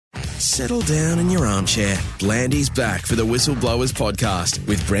Settle down in your armchair. Blandy's back for the Whistleblowers podcast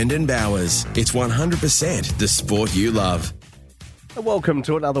with Brendan Bowers. It's 100% the sport you love. Welcome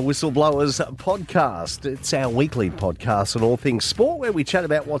to another Whistleblowers podcast. It's our weekly podcast on all things sport, where we chat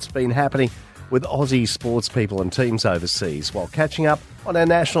about what's been happening with Aussie sports people and teams overseas, while catching up on our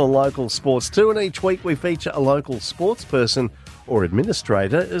national and local sports too. And each week we feature a local sports person or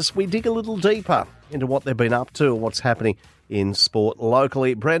administrator as we dig a little deeper into what they've been up to or what's happening in sport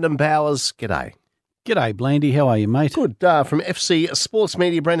locally. Brendan Bowers, g'day. G'day, Blandy. How are you, mate? Good. From FC Sports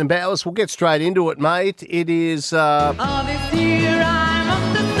Media, Brendan Bowers. We'll get straight into it, mate. It is... this year I'm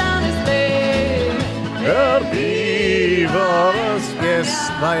up the sunny Yes,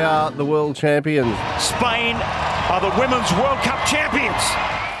 they are the world champions. Spain are the Women's World Cup champions.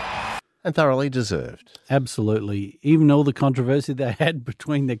 And thoroughly deserved. Absolutely. Even all the controversy they had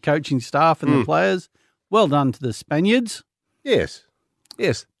between the coaching staff and the players, well done to the Spaniards. Yes.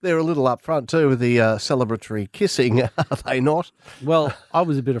 Yes, they're a little upfront too with the celebratory kissing, are they not? Well, I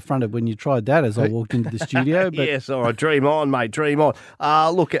was a bit affronted when you tried that as I walked into the studio. But Yes, all right, dream on, mate, dream on.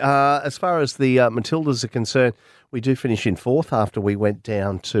 Look, as far as the Matildas are concerned, we do finish in fourth after we went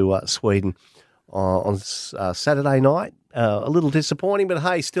down to Sweden on Saturday night. A little disappointing, but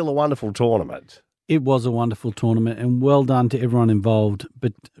hey, still a wonderful tournament. it was a wonderful tournament and well done to everyone involved.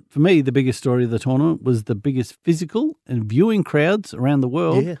 But for me, the biggest story of the tournament was the biggest physical and viewing crowds around the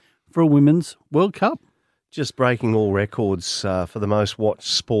world for a Women's World Cup. Just breaking all records for the most watched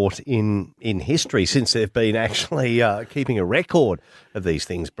sport in history since they've been actually keeping a record of these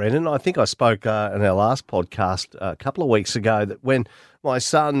things, Brendan. I think I spoke in our last podcast a couple of weeks ago that when my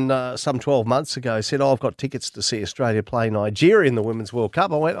son, some 12 months ago, said, I've got tickets to see Australia play Nigeria in the Women's World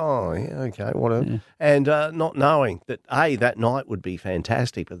Cup, I went, oh, yeah, okay, whatever. Yeah. And not knowing that, A, that night would be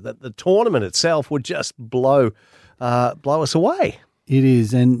fantastic, but that the tournament itself would just blow us away. It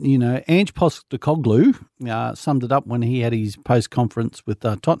is, and, you know, Ange Postecoglou summed it up when he had his post-conference with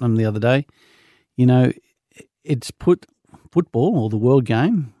Tottenham the other day. You know, it's put football, or the world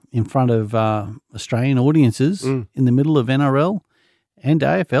game, in front of Australian audiences in the middle of NRL and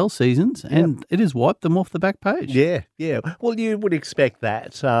AFL seasons, and it has wiped them off the back page. Yeah. Well, you would expect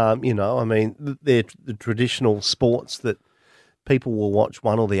that. You know, I mean, they're the traditional sports that people will watch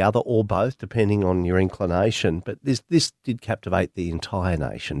one or the other or both, depending on your inclination. But this did captivate the entire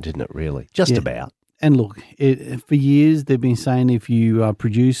nation, didn't it, really? Just about. And look, for years they've been saying if you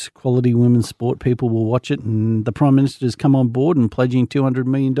produce quality women's sport, people will watch it. And the Prime Minister has come on board and pledging $200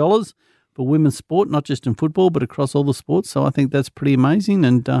 million for women's sport, not just in football, but across all the sports. So I think that's pretty amazing.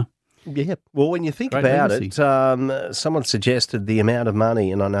 And yeah, well, when you think about it, someone suggested the amount of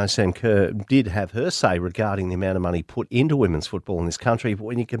money, and I know Sam Kerr did have her say regarding the amount of money put into women's football in this country, but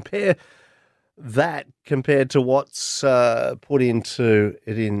when you compare that compared to what's put into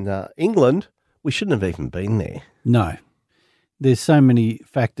it in England, we shouldn't have even been there. No. There's so many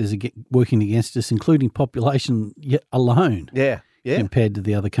factors working against us, including population alone. Yeah. Compared to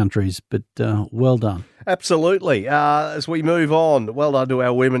the other countries, but well done. Absolutely. As we move on, well done to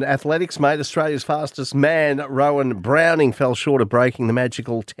our women. Athletics, mate. Australia's fastest man, Rowan Browning, fell short of breaking the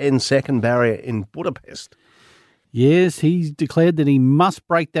magical 10-second barrier in Budapest. Yes, he's declared that he must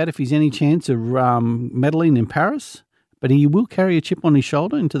break that if he's any chance of medaling in Paris, but he will carry a chip on his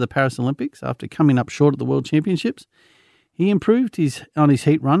shoulder into the Paris Olympics after coming up short at the World Championships. He improved on his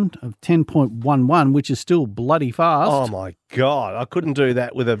heat run of 10.11, which is still bloody fast. Oh, my God. I couldn't do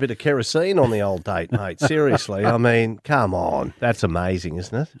that with a bit of kerosene on the old date, mate. Seriously. I mean, come on. That's amazing,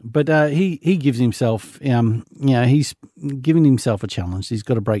 isn't it? But he gives himself, he's giving himself a challenge. He's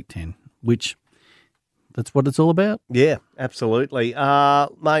got to break 10, which that's what it's all about. Yeah, absolutely.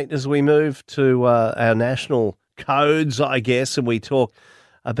 Mate, as we move to our national codes, I guess, and we talk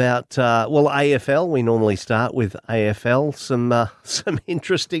about, AFL. We normally start with AFL. Some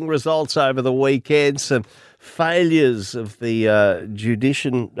interesting results over the weekend, some failures of the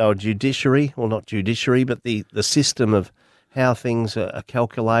judiciary, or not judiciary, but the system of how things are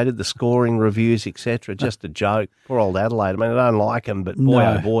calculated, the scoring reviews, etc. Just a joke. Poor old Adelaide. I mean, I don't like them, but boy,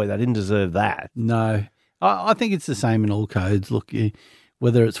 oh boy, they didn't deserve that. No. I think it's the same in all codes. Look,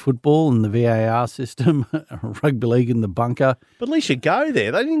 whether it's football and the VAR system, rugby league in the bunker. But at least you go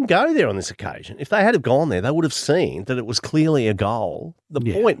there. They didn't go there on this occasion. If they had have gone there, they would have seen that it was clearly a goal. The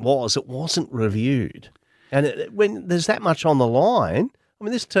point was it wasn't reviewed. And when there's that much on the line, I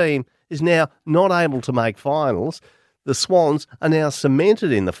mean, this team is now not able to make finals. The Swans are now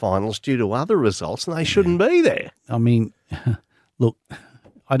cemented in the finals due to other results, and they shouldn't be there. I mean, look,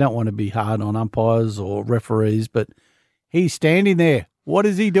 I don't want to be hard on umpires or referees, but he's standing there. What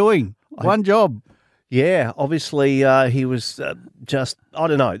is he doing? One job. Yeah, obviously he was just, I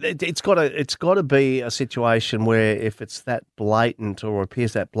don't know. It's got to be a situation where if it's that blatant or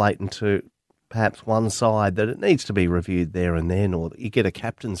appears that blatant to perhaps one side, that it needs to be reviewed there and then, or that you get a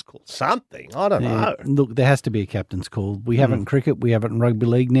captain's call, something. I don't know. Look, there has to be a captain's call. We have it in cricket. We have it in rugby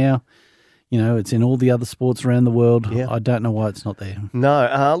league now. You know, it's in all the other sports around the world. Yeah. I don't know why it's not there.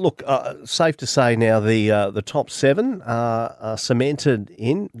 No, look, safe to say now the top 7 are cemented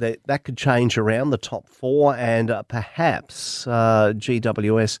in. That could change around the top 4, and perhaps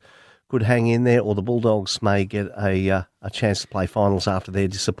GWS could hang in there, or the Bulldogs may get a chance to play finals after their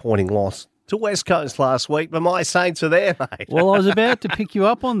disappointing loss to West Coast last week. But my Saints are there, mate. Well, I was about to pick you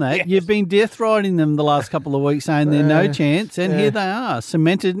up on that. Yes. You've been death riding them the last couple of weeks, saying they're no chance, and here they are,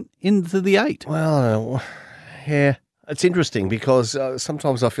 cemented into the 8. Well, yeah, it's interesting because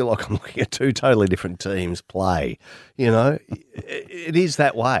sometimes I feel like I'm looking at 2 totally different teams play. You know, it is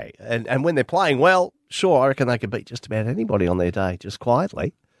that way. And when they're playing well, sure, I reckon they could beat just about anybody on their day, just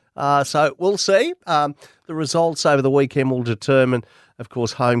quietly. So we'll see. The results over the weekend will determine, of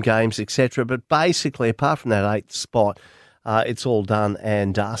course, home games, etc. But basically, apart from that 8th spot, it's all done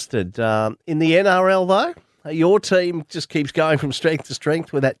and dusted. In the NRL, though, your team just keeps going from strength to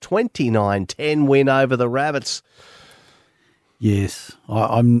strength with that 29-10 win over the Rabbits. Yes,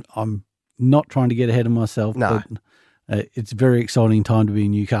 I'm not trying to get ahead of myself, No. but it's a very exciting time to be a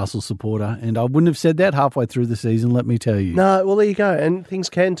Newcastle supporter, and I wouldn't have said that halfway through the season, let me tell you. No, well, there you go. And things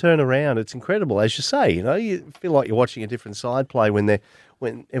can turn around. It's incredible. As you say, you know, you feel like you're watching a different side play when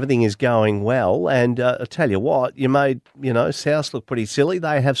everything is going well. And I tell you what, you made, South look pretty silly.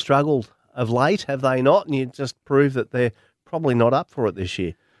 They have struggled of late, have they not? And you just prove that they're probably not up for it this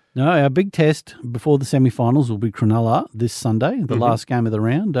year. No, our big test before the semi-finals will be Cronulla this Sunday, the last game of the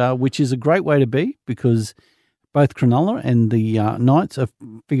round, which is a great way to be because both Cronulla and the Knights are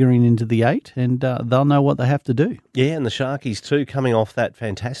figuring into the 8, and they'll know what they have to do. Yeah, and the Sharkies too, coming off that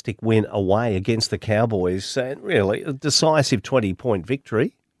fantastic win away against the Cowboys, and really a decisive 20-point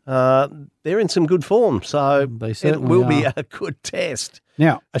victory. They're in some good form, so They it certainly will be are. a good test.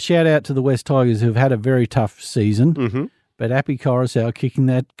 Now, a shout out to the West Tigers who've had a very tough season. But Appy Coruscant kicking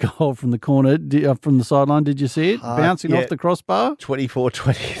that goal from the corner, from the sideline, did you see it? Bouncing off the crossbar?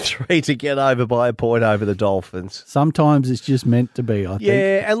 24-23 to get over by a point over the Dolphins. Sometimes it's just meant to be, I think.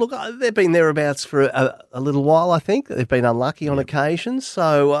 Yeah, and look, they've been thereabouts for a little while, I think. They've been unlucky on occasions,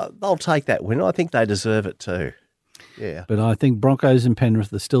 so they'll take that win. I think they deserve it too. Yeah. But I think Broncos and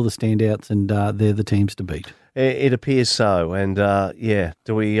Penrith are still the standouts, and they're the teams to beat. It appears so. And,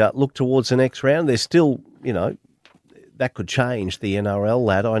 do we look towards the next round? There's still, that could change the NRL,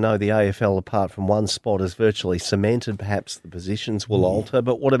 lad. I know the AFL, apart from one spot, is virtually cemented. Perhaps the positions will alter,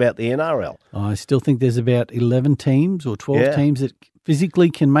 but what about the NRL? I still think there's about 11 teams or 12 teams that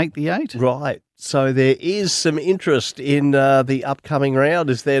physically can make the 8. Right. So there is some interest in the upcoming round,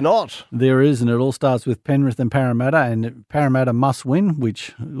 is there not? There is, and it all starts with Penrith and Parramatta, and Parramatta must win,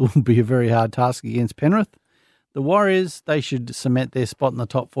 which will be a very hard task against Penrith. The Warriors, they should cement their spot in the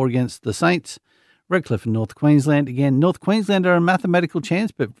top 4 against the Saints. Redcliffe and North Queensland. Again, North Queensland are a mathematical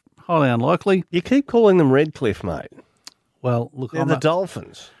chance, but highly unlikely. You keep calling them Redcliffe, mate. Well, look, They're the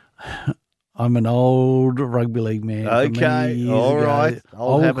Dolphins. I'm an old rugby league man. Okay, all right. I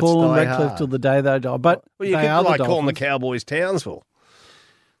will call them Redcliffe till the day they die. But Well, you they could are like the calling the Dolphins. Cowboys Townsville.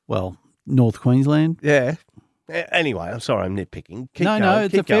 Well, North Queensland. Yeah. Anyway, I'm sorry, I'm nitpicking. Keep No, going,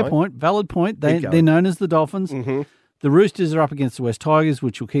 it's keep a fair going. point. Valid point. Keep going. They're known as the Dolphins. Mhm. The Roosters are up against the West Tigers,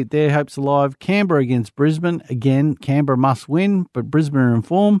 which will keep their hopes alive. Canberra against Brisbane. Again, Canberra must win, but Brisbane are in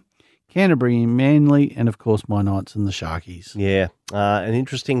form. Canterbury and Manly, and of course my Knights and the Sharkies. Yeah, an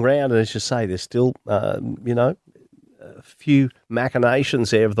interesting round, and as you say, there's still, a few machinations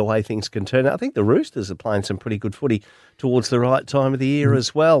there of the way things can turn out. I think the Roosters are playing some pretty good footy towards the right time of the year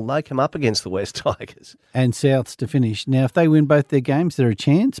as well. They come up against the West Tigers. And Souths to finish. Now, if they win both their games, they're a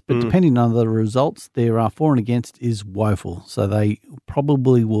chance, but depending on the results, their for and against is woeful, so they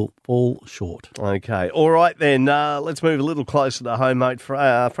probably will fall short. Okay, all right then. Let's move a little closer to home, mate.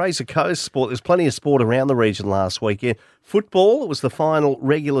 Fraser Coast sport. There's plenty of sport around the region last weekend. Football, it was the final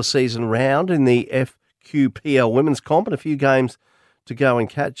regular season round in the FQPL Women's Comp, and a few games to go and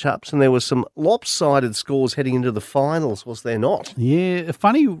catch-ups, and there was some lopsided scores heading into the finals, was there not? Yeah,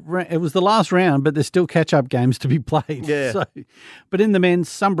 funny. It was the last round, but there's still catch-up games to be played. Yeah. But in the men's,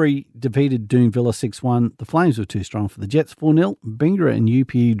 Sunbury defeated Doon Villa 6-1. The Flames were too strong for the Jets 4-0. Bingara and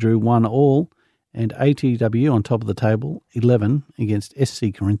UPE drew 1-1. And ATW on top of the table, 11 against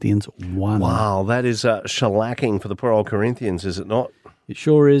SC Corinthians 1. Wow, that is shellacking for the poor old Corinthians, is it not? It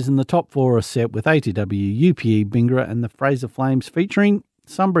sure is, and the top 4 are set with ATW, UPE, Bingara and the Fraser Flames featuring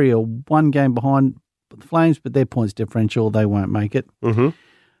Sunbury are 1 game behind the Flames, but their points differential, they won't make it.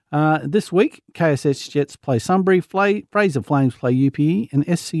 This week, KSS Jets play Sunbury, Fraser Flames play UPE,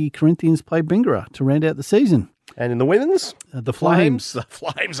 and SC Corinthians play Bingara to round out the season. And in the women's? The Flames. The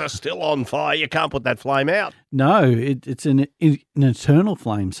Flames are still on fire. You can't put that flame out. No, it's an eternal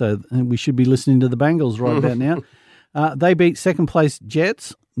flame, so we should be listening to the Bengals right about now. They beat second-place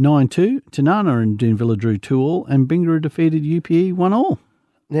Jets 9-2. Tanana and Doonville drew 2-2, and Bingara defeated UPE 1-1.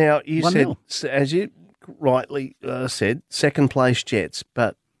 Now, you 1-0. said, as you rightly said, second-place Jets,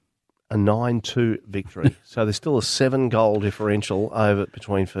 but a 9-2 victory. So there's still a 7-goal differential over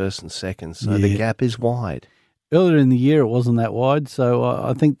between first and second, so the gap is wide. Earlier in the year, it wasn't that wide, so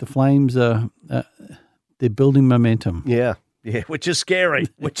I think the Flames they're building momentum. Yeah, which is scary.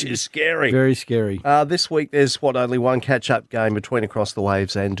 Very scary. This week, there's only one catch-up game between Across the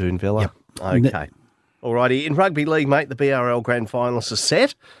Waves and Doonville. Yep. Okay. All righty. In rugby league, mate, the BRL Grand Finals are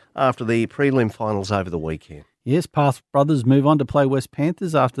set after the prelim finals over the weekend. Yes, Path Brothers move on to play West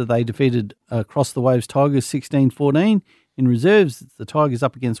Panthers after they defeated Across the Waves Tigers 16-14. In reserves, the Tigers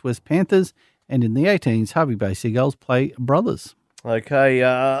up against West Panthers, and in the 18s, Harvey Bay Seagulls play Brothers. Okay,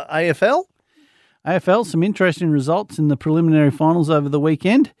 AFL? AFL, some interesting results in the preliminary finals over the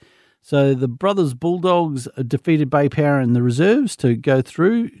weekend. So the Brothers Bulldogs defeated Bay Power in the reserves to go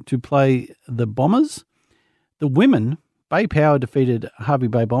through to play the Bombers. The women, Bay Power defeated Harvey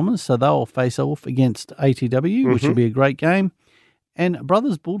Bay Bombers, so they'll face off against ATW, which will be a great game. And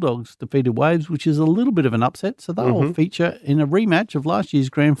Brothers Bulldogs defeated Waves, which is a little bit of an upset, so they'll feature in a rematch of last year's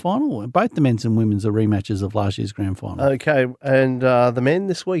grand final. Both the men's and women's are rematches of last year's grand final. Okay, and the men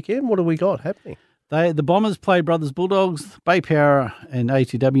this weekend, what have we got happening? The Bombers play Brothers Bulldogs, Bay Power and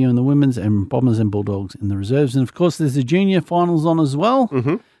ATW in the women's, and Bombers and Bulldogs in the reserves. And, of course, there's the junior finals on as well.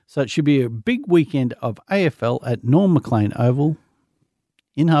 So it should be a big weekend of AFL at Norm Maclean Oval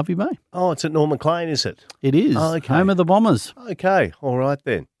in Harvey Bay. Oh, it's at Norm Maclean, is it? It is. Okay. Home of the Bombers. Okay, all right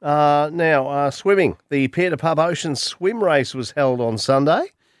then. Now, swimming. The Pier to Pub Ocean swim race was held on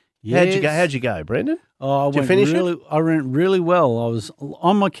Sunday. Yes. How'd you go, Brendan? Oh, Did you finish it? I went really well. I was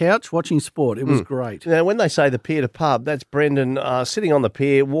on my couch watching sport. It was great. Now, when they say the Pier to Pub, that's Brendan sitting on the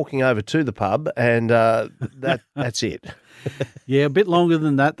pier, walking over to the pub, and that's it. Yeah, a bit longer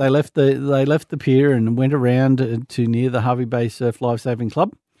than that. They left the pier and went around to near the Harvey Bay Surf Lifesaving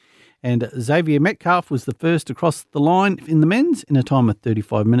Club. And Xavier Metcalf was the first across the line in the men's in a time of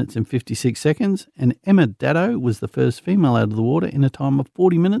 35 minutes and 56 seconds. And Emma Daddo was the first female out of the water in a time of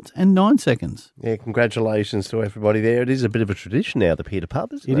 40 minutes and 9 seconds. Yeah, congratulations to everybody there. It is a bit of a tradition now, the Pier to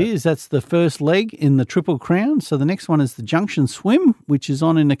Pub, isn't it? It is. That's the first leg in the Triple Crown. So the next one is the Junction Swim, which is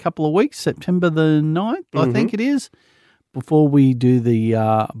on in a couple of weeks, September the 9th, I think it is, before we do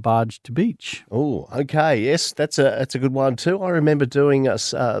the Barge to Beach. Oh, okay. Yes, that's a good one too. I remember doing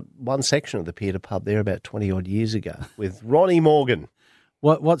one section of the Pier to Pub there about 20-odd years ago with Ronnie Morgan.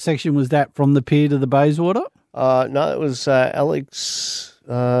 What section was that, from the pier to the Bayswater? No, it was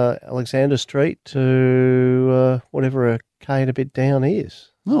Alexander Street to whatever a K and a bit down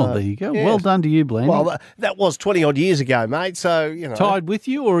is. Oh, So, there you go. yes. Well done to you, Blandy. Well, that was 20-odd years ago, mate, so, you know. Tied with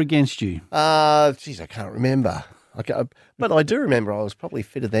you or against you? Geez, I can't remember. But I do remember I was probably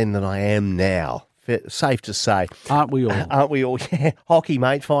fitter then than I am now. Safe to say. Aren't we all? Aren't we all? Yeah. Hockey,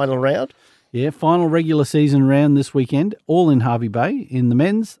 mate, final round. Yeah, final regular season round this weekend, all in Harvey Bay. In the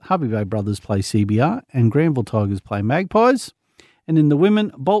men's, Harvey Bay Brothers play CBR and Granville Tigers play Magpies. And in the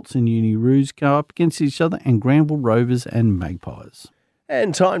women, Bolts and Uni Roos go up against each other, and Granville Rovers and Magpies.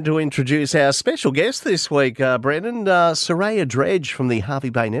 And time to introduce our special guest this week, Brendan, Soraya Dredge from the Harvey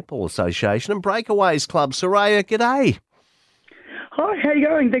Bay Netball Association and Breakaways Club. Soraya, g'day. Hi, how you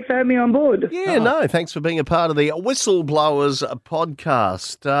going? Thanks for having me on board. Yeah, no, thanks for being a part of the Whistleblowers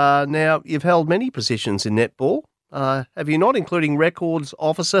podcast. Now, you've held many positions in netball, have you not, including records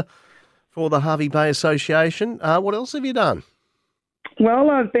officer for the Harvey Bay Association. What else have you done?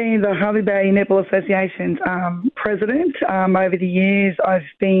 Well, I've been the Harvey Bay Netball Association's president. Over the years, I've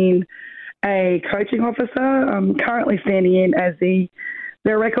been a coaching officer. I'm currently standing in as the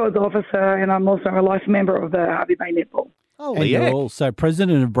records officer, and I'm also a life member of the Harvey Bay Netball. And you're also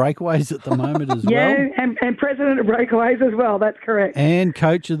president of Breakaways at the moment as well. Yeah, and president of Breakaways as well, that's correct. And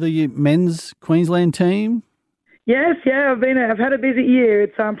coach of the men's Queensland team. Yes, yeah, I've had a busy year.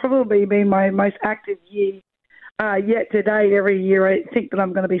 It's probably been my most active year yet to date. Every year I think that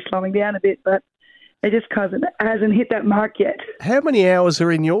I'm going to be slowing down a bit, but it just hasn't hit that mark yet. How many hours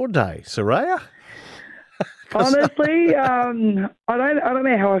are in your day, Soraya? Honestly, I don't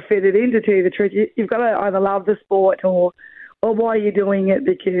know how I fit it in, to tell you the truth. You've got to either love the sport or why you're doing it,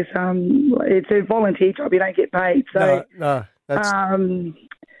 because it's a volunteer job. You don't get paid. So, No, that's...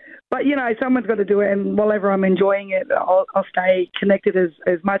 But, someone's got to do it, and whenever I'm enjoying it, I'll stay connected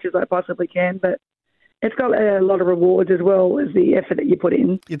as much as I possibly can. But it's got a lot of rewards as well as the effort that you put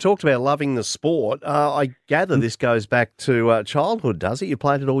in. You talked about loving the sport. I gather this goes back to childhood, does it? You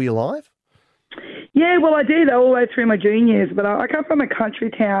played it all your life? Yeah, well, I did all the way through my juniors, but I come from a country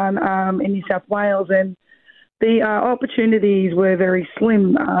town in New South Wales, and the opportunities were very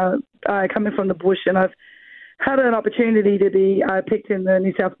slim coming from the bush, and I've had an opportunity to be picked in the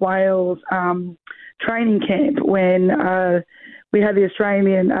New South Wales training camp when we had the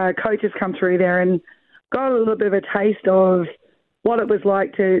Australian coaches come through there, and got a little bit of a taste of what it was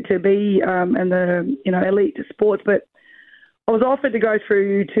like to be in the elite sports. But I was offered to go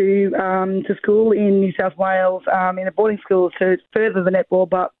through to school in New South Wales in a boarding school to further the netball,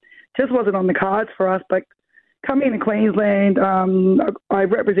 but just wasn't on the cards for us. But coming to Queensland, I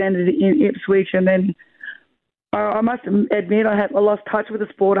represented in Ipswich, and then I must admit I lost touch with the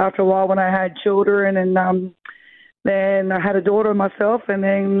sport after a while when I had children, and then I had a daughter myself, and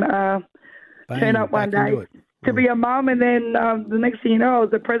then turned up one day to be a mum, and then the next thing you know, I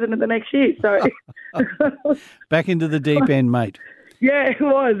was the president the next year. So back into the deep end, mate. Yeah, it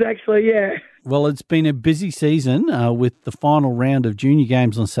was actually, yeah. Well, it's been a busy season with the final round of junior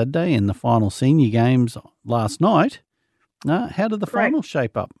games on Saturday and the final senior games last night. How did the finals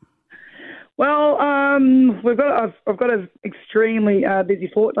shape up? Well, I've got an extremely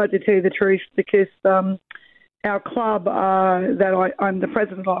busy fortnight, to tell you the truth, because our club that I'm the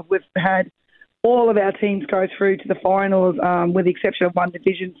president of, we've had all of our teams go through to the finals, with the exception of one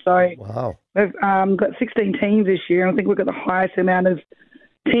division. So Wow. we've got 16 teams this year, and I think we've got the highest amount of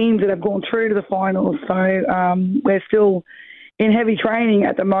teams that have gone through to the finals. So we're still in heavy training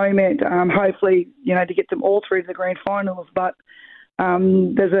at the moment, hopefully, to get them all through to the grand finals. But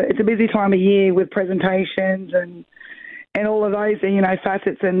it's a busy time of year with presentations and all of those,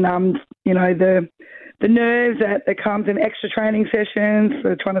 facets, and the nerves that comes in extra training sessions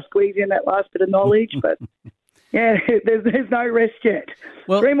for trying to squeeze in that last bit of knowledge. But yeah, there's no rest yet.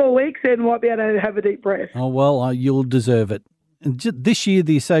 Well, 3 more weeks and might be able to have a deep breath. Oh, well, you'll deserve it. And this year,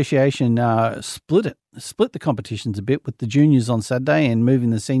 the association split the competitions a bit with the juniors on Saturday and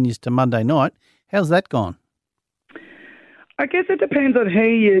moving the seniors to Monday night. How's that gone? I guess it depends on who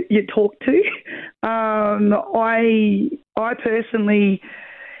you talk to. I personally,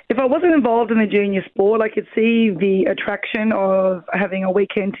 if I wasn't involved in the junior sport, I could see the attraction of having a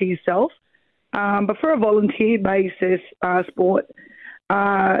weekend to yourself. But for a volunteer basis sport,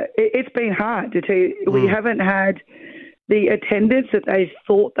 it's been hard to tell you. We haven't had the attendance that they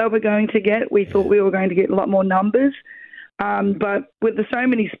thought they were going to get. We thought we were going to get a lot more numbers. But with so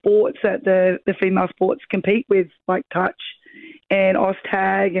many sports that the female sports compete with, like touch and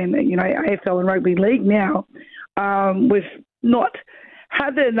OzTag and AFL and rugby league now, we've not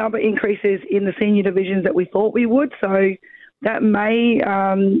had the number increases in the senior divisions that we thought we would. So that may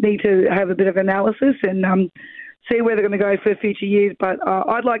need to have a bit of analysis and see where they're going to go for future years. But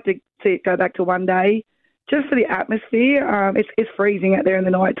I'd like to see it go back to one day, just for the atmosphere. It's freezing out there in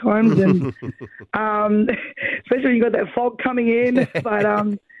the night times, and especially when you've got that fog coming in.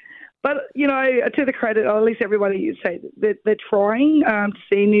 But to the credit, or at least everybody say that they're trying to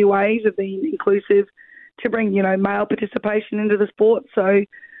see new ways of being inclusive, to bring male participation into the sport. So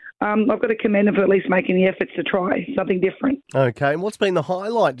I've got to commend them for at least making the efforts to try something different. Okay, and what's been the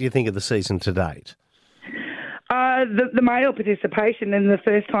highlight, do you think, of the season to date? The male participation and the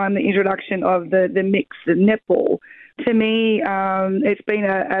first time the introduction of the mixed netball. To me, it's been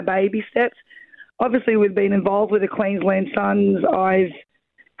a baby step. Obviously, we've been involved with the Queensland Suns. I've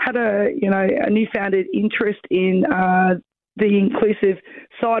had a newfound interest in the inclusive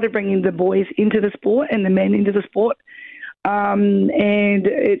side of bringing the boys into the sport and the men into the sport. And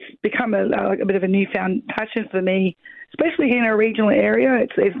it's become a bit of a newfound passion for me, especially in a regional area.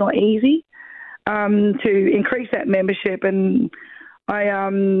 It's not easy to increase that membership, and I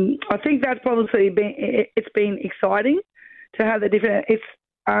think that's probably been exciting to have the different. It's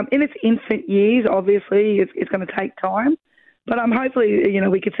in its infant years. Obviously, it's going to take time, but hopefully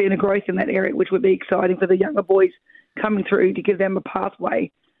we could see a growth in that area, which would be exciting for the younger boys coming through, to give them a pathway.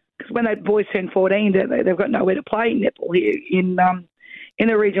 Because when those boys turn 14, they've got nowhere to play netball here in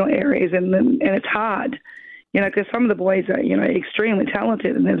the regional areas, and it's hard. Because some of the boys are, extremely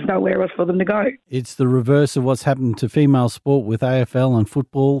talented, and there's nowhere else for them to go. It's the reverse of what's happened to female sport with AFL and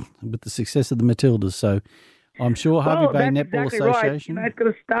football with the success of the Matildas. So I'm sure Harvey Bay Netball exactly Association. Right. It's got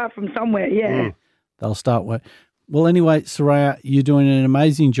to start from somewhere, yeah. They'll start with. Well, anyway, Soraya, you're doing an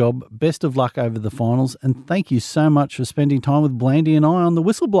amazing job. Best of luck over the finals, and thank you so much for spending time with Blandy and I on the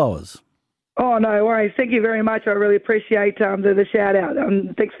Whistleblowers. Oh, no worries. Thank you very much. I really appreciate the shout out.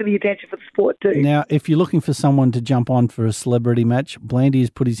 Thanks for the attention for the sport too. Now, if you're looking for someone to jump on for a celebrity match, Blandy has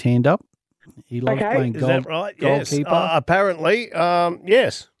put his hand up. He loves Okay. playing Is that right? Yes. goalkeeper. Apparently,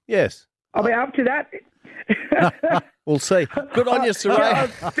 yes. I'll be up to that. We'll see. Good on you, Soraya.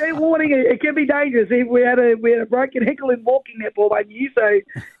 Fair warning, it can be dangerous. We had a broken ankle in walking netball, mate. So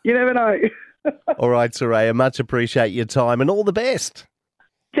you never know. All right, Soraya, much appreciate your time and all the best.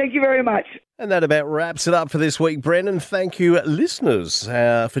 Thank you very much. And that about wraps it up for this week, Brendan. Thank you, listeners,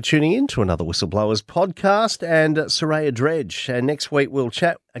 for tuning in to another Whistleblowers podcast and Soraya Dredge. And next week we'll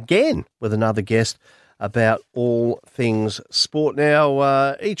chat again with another guest about all things sport.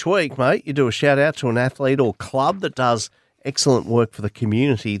 Now, each week, mate, you do a shout out to an athlete or club that does excellent work for the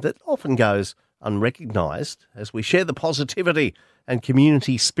community that often goes unrecognised as we share the positivity and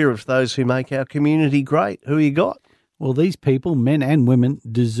community spirit of those who make our community great. Who you got? Well, these people, men and women,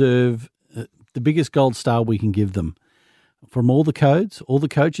 deserve the biggest gold star we can give them. From all the codes, all the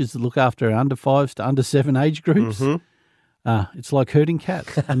coaches that look after our under 5s to under 7 age groups, it's like herding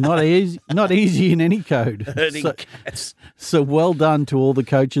cats. And not easy in any code. Herding cats. So well done to all the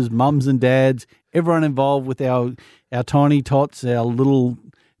coaches, mums and dads, everyone involved with our tiny tots, our little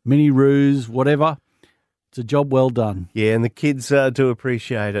mini roos, whatever. It's a job well done. Yeah, and the kids do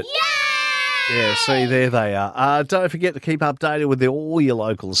appreciate it. Yeah, see, there they are. Don't forget to keep updated with all your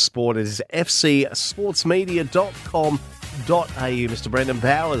local sport. It is fcsportsmedia.com.au, Mr. Brendan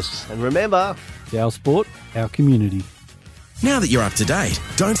Bowers. And remember, It's our sport, our community. Now that you're up to date,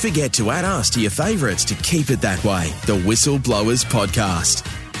 don't forget to add us to your favourites to keep it that way. The Whistleblowers Podcast.